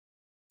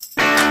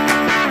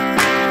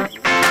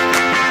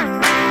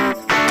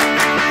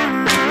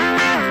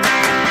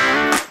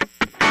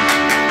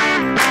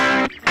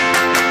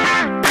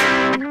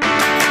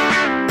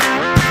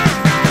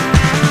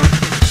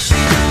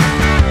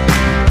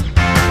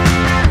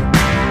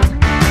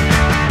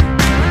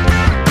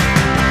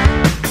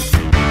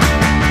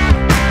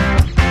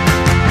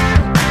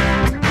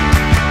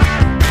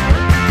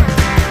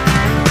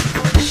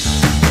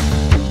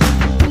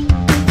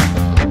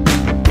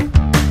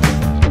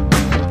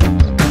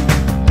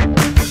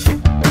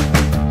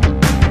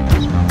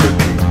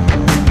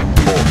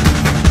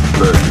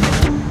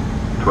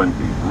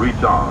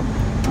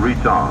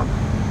Retard.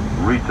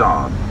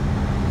 Retard.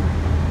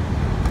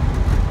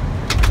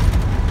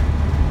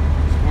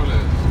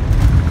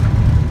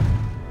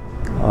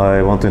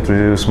 I want to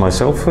introduce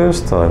myself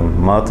first. I'm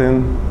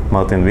Martin.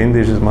 Martin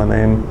Windisch is my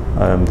name.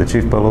 I'm the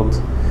chief pilot.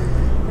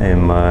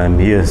 And I'm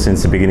here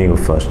since the beginning of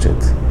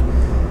FastJet.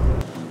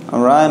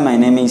 Alright, my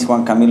name is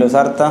Juan Camilo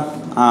Zarta.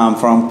 I'm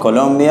from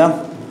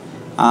Colombia.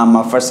 I'm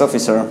a first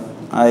officer.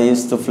 I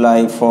used to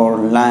fly for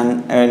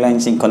land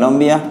airlines in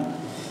Colombia.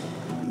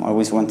 I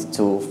always wanted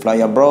to fly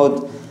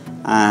abroad,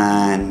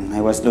 and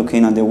I was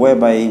looking on the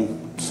web. I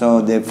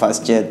saw the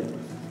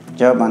FastJet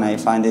job and I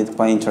find it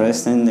quite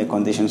interesting. The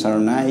conditions are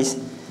nice.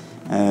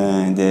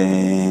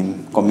 The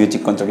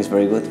commuting contract is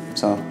very good,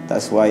 so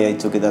that's why I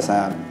took it as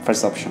a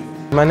first option.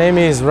 My name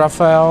is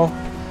Rafael.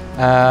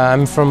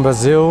 I'm from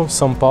Brazil,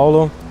 São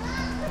Paulo.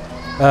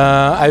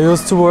 I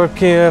used to work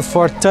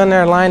for TAN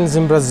Airlines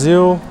in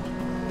Brazil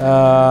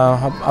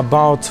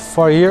about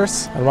 4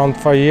 years, around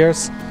 4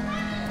 years.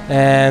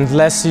 And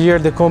last year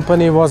the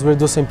company was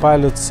reducing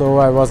pilots, so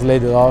I was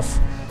laid off.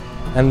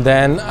 And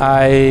then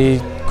I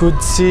could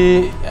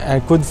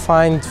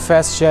find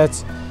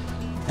FastJet,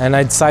 and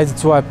I decided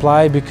to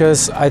apply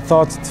because I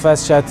thought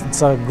FastJet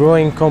is a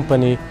growing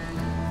company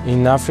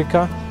in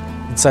Africa.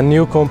 It's a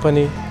new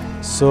company,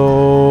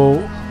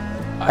 so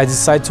I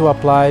decided to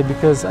apply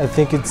because I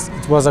think it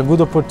was a good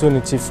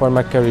opportunity for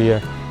my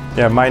career.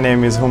 Yeah, my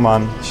name is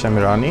Human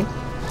Shamirani.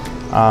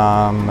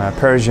 I'm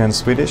Persian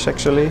Swedish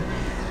actually.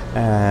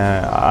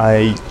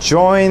 I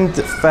joined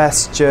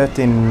FastJet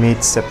in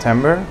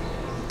mid-September,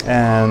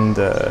 and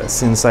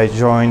since I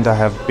joined I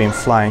have been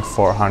flying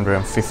for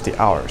 150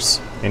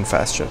 hours in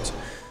FastJet.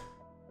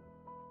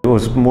 It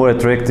was more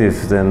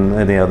attractive than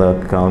any other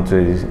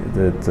country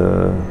that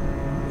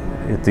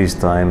at this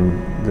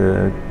time.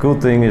 The good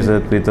thing is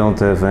that we don't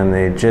have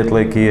any jet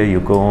lag here.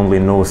 You go only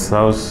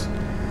north-south,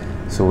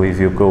 so if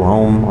you go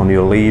home on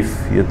your leave,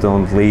 you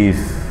don't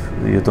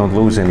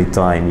lose any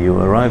time. You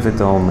arrive at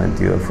home and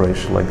you are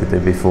fresh like the day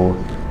before.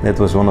 That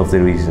was one of the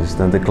reasons.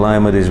 Then the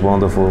climate is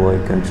wonderful, I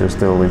can just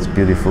tell it's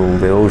beautiful.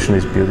 The ocean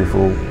is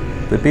beautiful.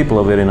 The people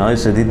are very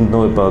nice. I didn't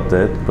know about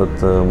that, but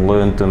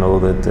learned to know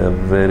that they're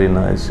very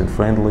nice and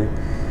friendly.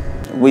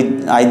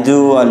 I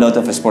do a lot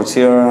of sports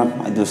here.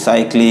 I do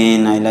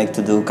cycling, I like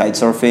to do kite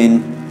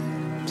surfing.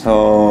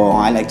 So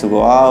I like to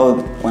go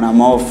out. When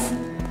I'm off,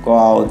 go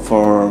out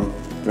for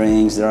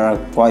drinks. There are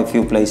quite a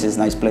few places,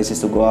 nice places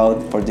to go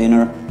out for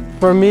dinner.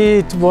 For me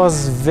it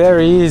was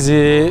very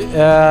easy.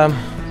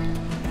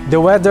 The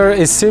weather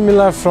is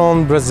similar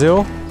from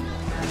Brazil.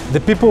 The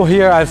people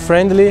here are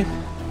friendly.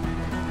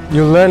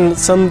 You learn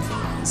some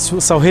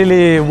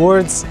Swahili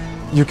words.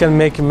 You can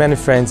make many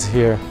friends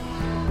here.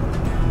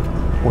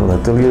 Well,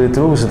 I tell you the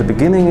truth, at the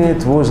beginning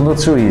it was not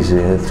so easy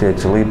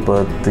actually,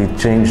 but it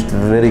changed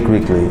very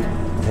quickly.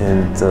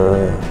 And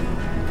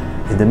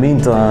in the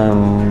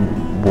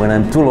meantime, when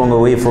I'm too long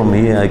away from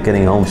here, I'm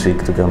getting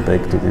homesick to come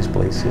back to these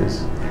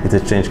places. It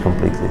has changed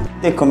completely.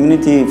 The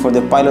community for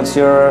the pilots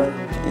here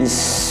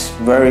is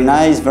very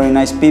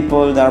nice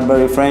people. They are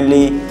very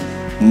friendly.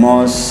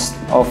 Most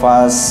of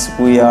us,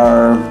 we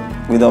are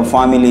with our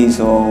families,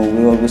 so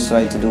we always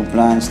try to do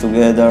plans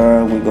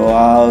together. We go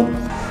out.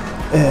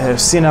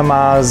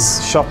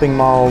 Cinemas, shopping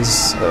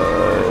malls,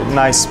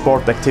 nice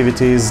sport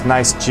activities,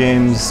 nice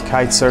gyms,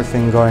 kite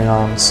surfing going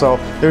on. So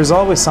there's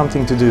always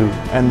something to do,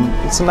 and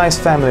it's a nice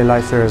family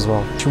life here as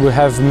well. We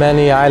have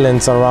many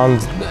islands around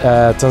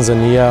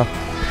Tanzania.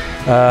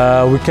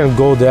 We can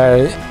go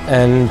there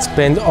and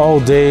spend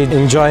all day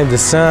enjoying the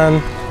sun,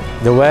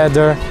 the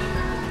weather.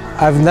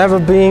 I've never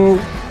been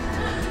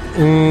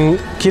in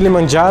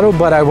Kilimanjaro,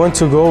 but I want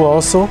to go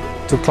also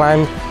to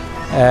climb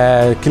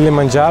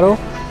Kilimanjaro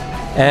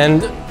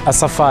and a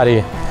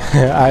safari.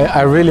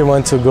 I really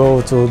want to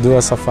go to do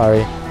a safari.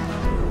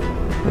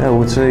 Yeah, I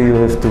would say you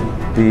have to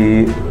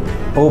be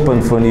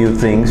open for new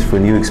things, for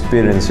new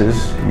experiences.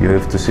 You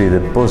have to see the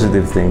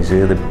positive things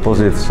here, the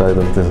positive side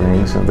of the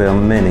things, and there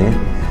are many.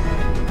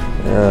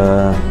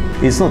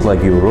 It's not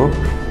like Europe,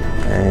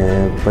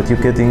 but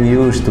you're getting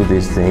used to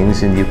these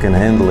things and you can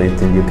handle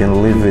it and you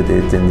can live with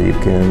it and you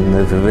can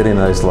have a very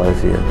nice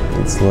life here.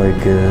 It's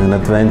like an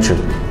adventure.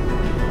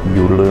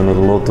 You learn a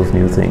lot of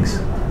new things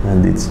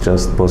and it's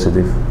just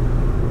positive.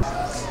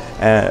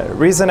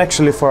 Reason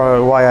actually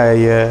for why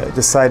I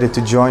decided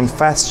to join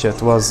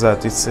FastJet was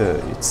that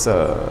it's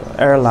a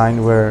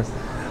airline where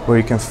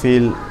you can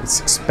feel it's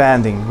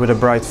expanding with a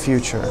bright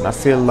future, and I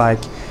feel like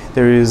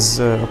there is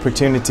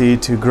opportunity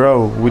to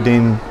grow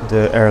within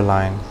the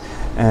airline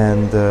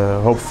and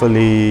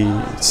hopefully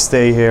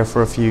stay here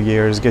for a few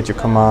years, get your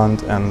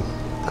command and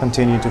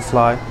continue to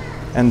fly.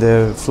 And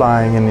the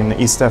flying in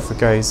East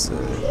Africa is,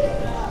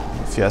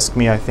 if you ask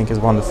me, I think is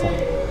wonderful.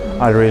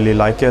 I really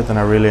like it and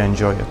I really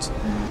enjoy it.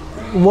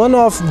 One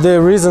of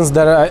the reasons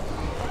that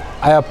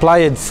I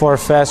applied for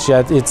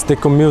FastJet, it's the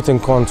commuting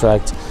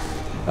contract.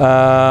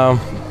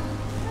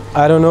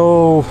 I don't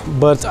know,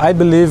 but I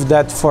believe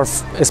that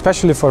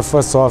especially for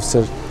first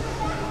officer,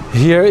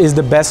 here is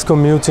the best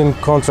commuting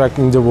contract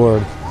in the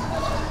world.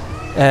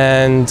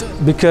 And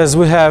because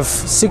we have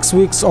 6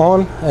 weeks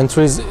on and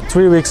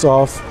 3 weeks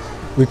off,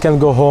 we can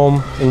go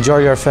home, enjoy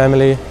your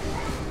family,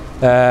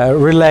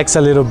 relax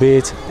a little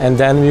bit, and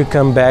then we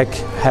come back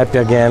happy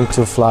again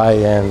to fly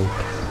and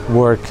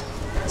work.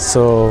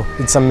 So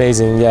it's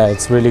amazing, yeah,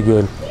 it's really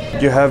good.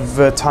 You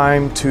have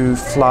time to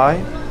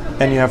fly,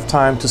 and you have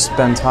time to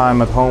spend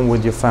time at home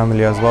with your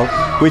family as well,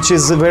 which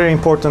is very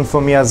important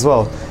for me as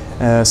well.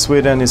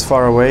 Sweden is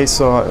far away,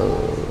 so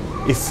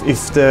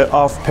if the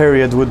off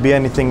period would be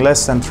anything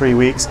less than 3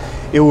 weeks,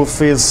 it will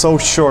feel so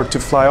short to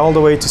fly all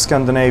the way to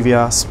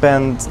Scandinavia,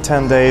 spend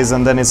 10 days,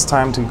 and then it's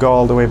time to go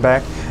all the way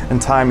back,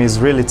 and time is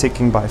really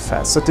ticking by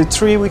fast. So the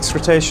 3 weeks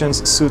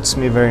rotations suits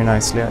me very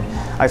nicely.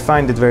 I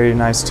find it very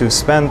nice to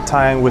spend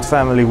time with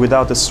family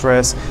without the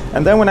stress,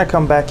 and then when I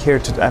come back here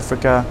to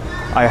Africa,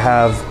 I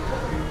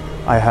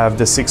have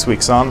the 6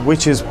 weeks on,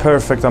 which is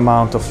perfect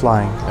amount of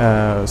flying,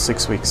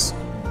 6 weeks.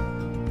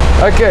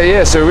 Okay,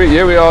 yeah, so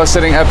here we are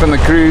sitting up in the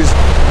cruise.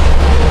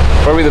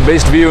 Probably the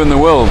best view in the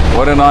world.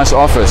 What a nice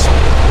office.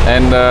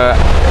 And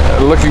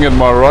looking at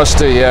my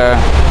roster here,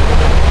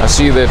 I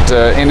see that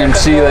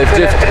NMC,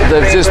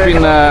 they've just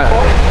been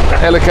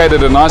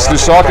allocated a nice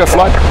Lusaka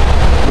flight,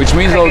 which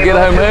means I'll get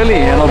home early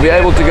and I'll be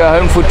able to go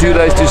home for 2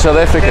 days to South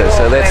Africa.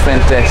 So that's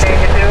fantastic.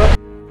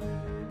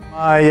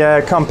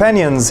 My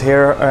companions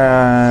here,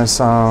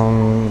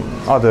 some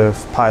other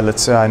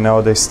pilots I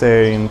know, they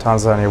stay in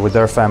Tanzania with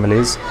their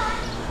families.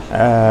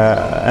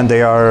 And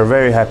they are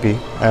very happy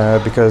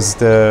because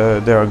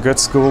there are good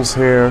schools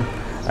here,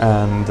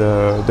 and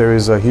there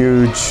is a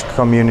huge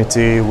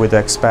community with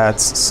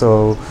expats,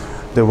 so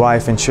the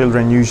wife and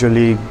children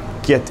usually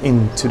get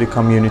into the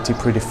community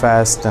pretty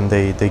fast, and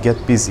they get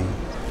busy.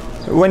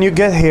 When you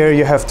get here,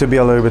 you have to be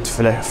a little bit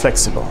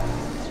flexible,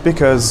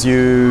 because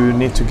you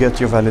need to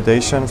get your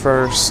validation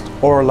first,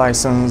 or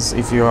license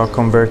if you are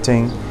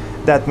converting.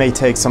 That may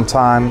take some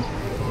time.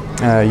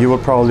 You will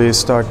probably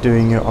start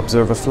doing your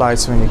observer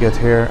flights when you get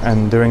here,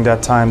 and during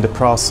that time the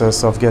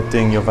process of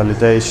getting your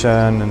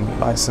validation and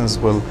license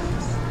will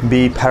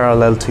be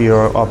parallel to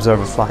your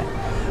observer flying.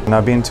 And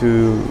I've been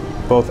to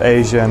both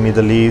Asia,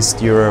 Middle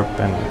East, Europe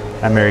and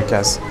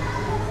Americas.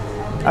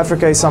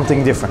 Africa is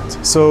something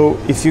different. So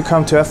if you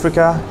come to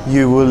Africa,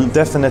 you will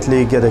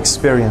definitely get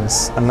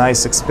experience, a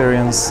nice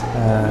experience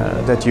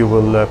that you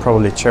will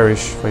probably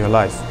cherish for your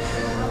life.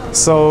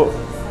 So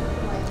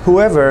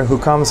whoever who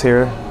comes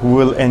here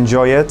will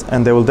enjoy it,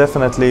 and they will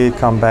definitely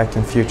come back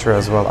in future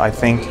as well, I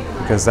think,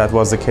 because that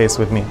was the case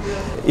with me.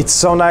 It's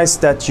so nice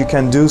that you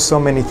can do so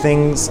many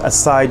things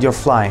aside your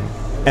flying,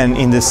 and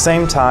in the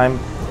same time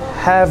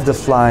have the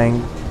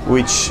flying,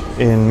 which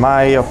in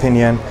my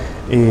opinion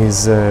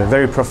is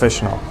very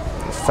professional.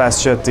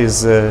 Fastjet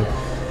is,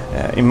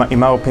 in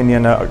my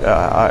opinion,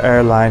 an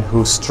airline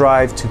who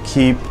strive to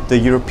keep the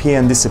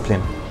European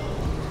discipline.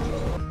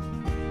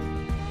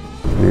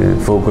 We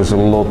focus a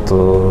lot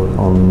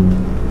on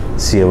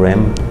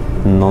CRM,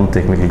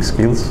 non-technical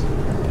skills,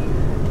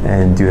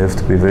 and you have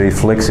to be very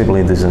flexible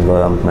in this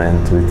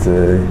environment with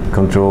the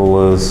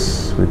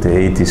controllers, with the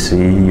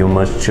ATC. You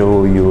must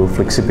show your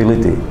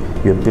flexibility,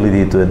 your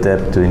ability to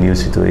adapt to new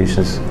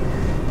situations,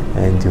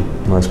 and you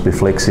must be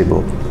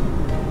flexible.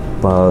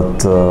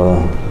 But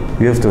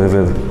you have to have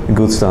a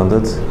good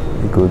standard,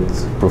 a good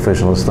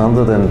professional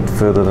standard, and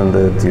further than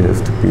that you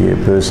have to be a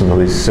person who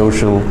is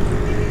social,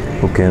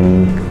 who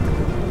can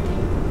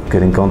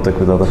get in contact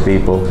with other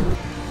people.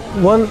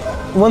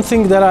 One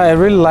thing that I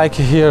really like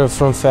here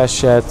from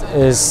Fastjet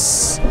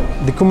is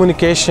the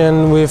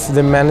communication with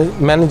the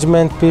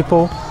management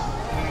people.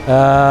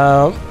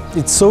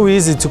 It's so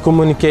easy to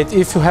communicate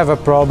if you have a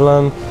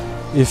problem,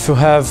 if you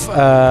have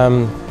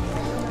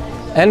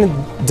any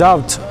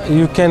doubt,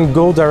 you can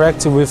go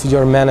directly with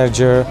your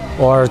manager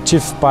or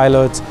chief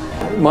pilot.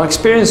 My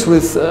experience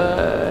with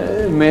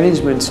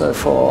management so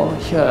far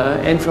here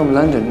and from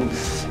London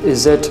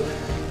is that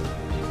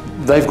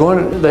they've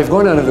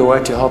gone out of their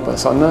way to help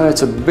us. I know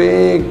it's a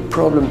big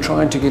problem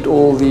trying to get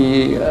all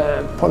the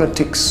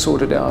politics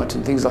sorted out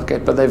and things like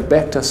that, but they've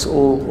backed us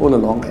all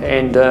along,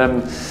 and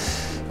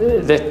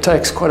that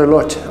takes quite a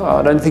lot.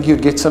 I don't think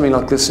you'd get something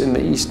like this in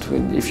the East.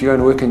 If you go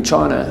and work in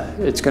China,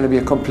 it's going to be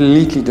a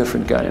completely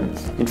different game.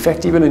 In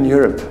fact, even in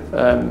Europe.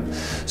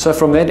 So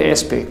from that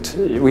aspect,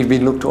 we've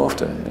been looked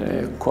after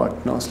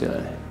quite nicely.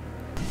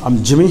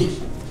 I'm Jimmy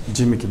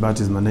Kibati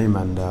is my name,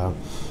 and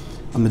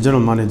I'm the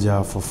general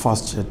manager for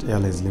FastJet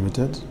Airlines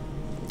Limited,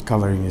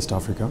 covering East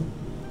Africa.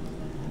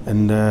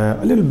 And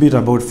a little bit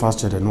about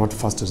FastJet and what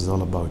FastJet is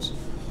all about.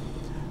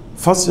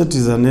 FastJet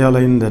is an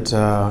airline that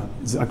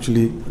has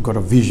actually got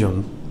a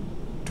vision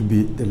to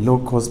be the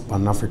low-cost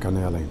Pan-African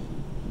airline.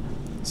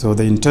 So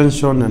the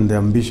intention and the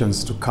ambition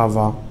is to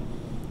cover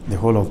the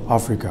whole of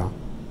Africa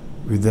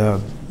with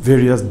the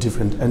various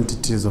different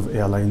entities of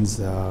airlines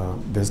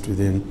based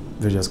within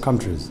various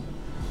countries.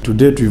 To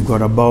date, we've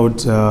got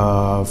about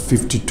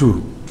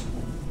 52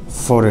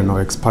 foreign or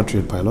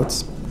expatriate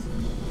pilots,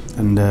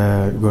 and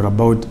we've got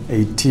about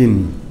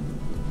 18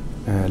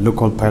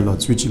 local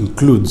pilots, which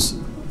includes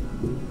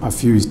a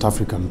few East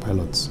African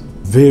pilots.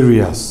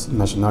 various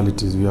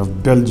nationalities. We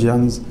have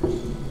Belgians,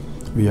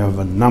 we have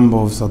a number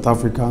of South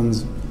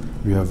Africans,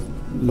 we have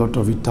a lot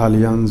of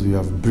Italians, we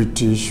have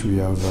British, we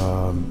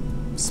have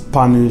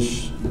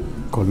Spanish,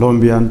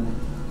 Colombian.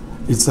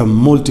 It's a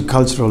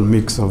multicultural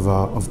mix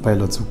of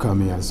pilots who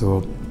come here.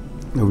 So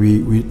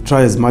we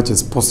try as much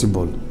as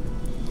possible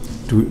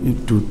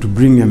to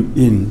bring them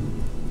in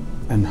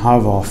and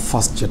have our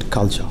FastJet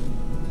culture,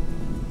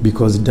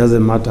 because it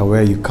doesn't matter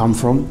where you come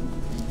from,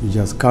 you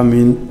just come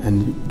in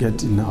and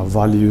get in our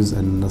values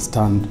and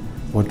understand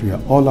what we are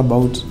all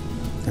about,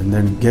 and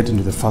then get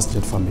into the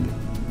FastJet family.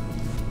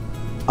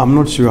 I'm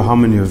not sure how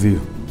many of you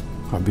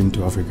have been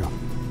to Africa,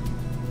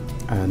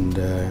 and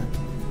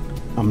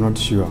I'm not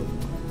sure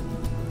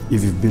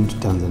if you've been to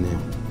Tanzania.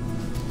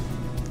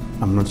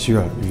 I'm not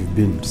sure if you've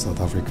been to South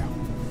Africa.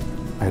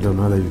 I don't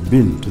know whether you've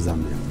been to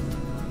Zambia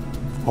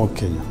or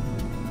Kenya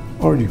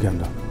or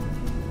Uganda.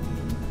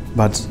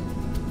 But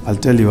I'll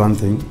tell you one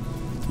thing,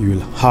 you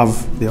will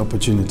have the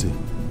opportunity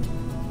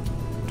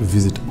to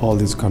visit all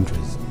these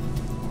countries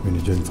when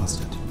you join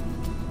FastJet.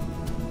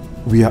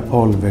 We are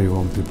all very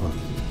warm people.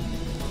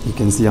 You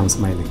can see I'm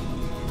smiling.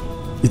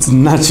 It's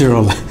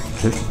natural.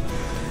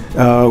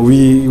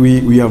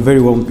 We are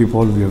very warm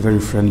people, we are very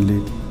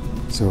friendly.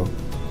 So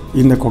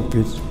in the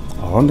cockpit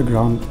or on the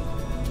ground,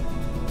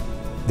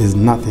 there's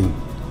nothing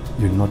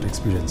you'll not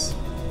experience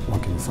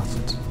working with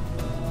FastJet.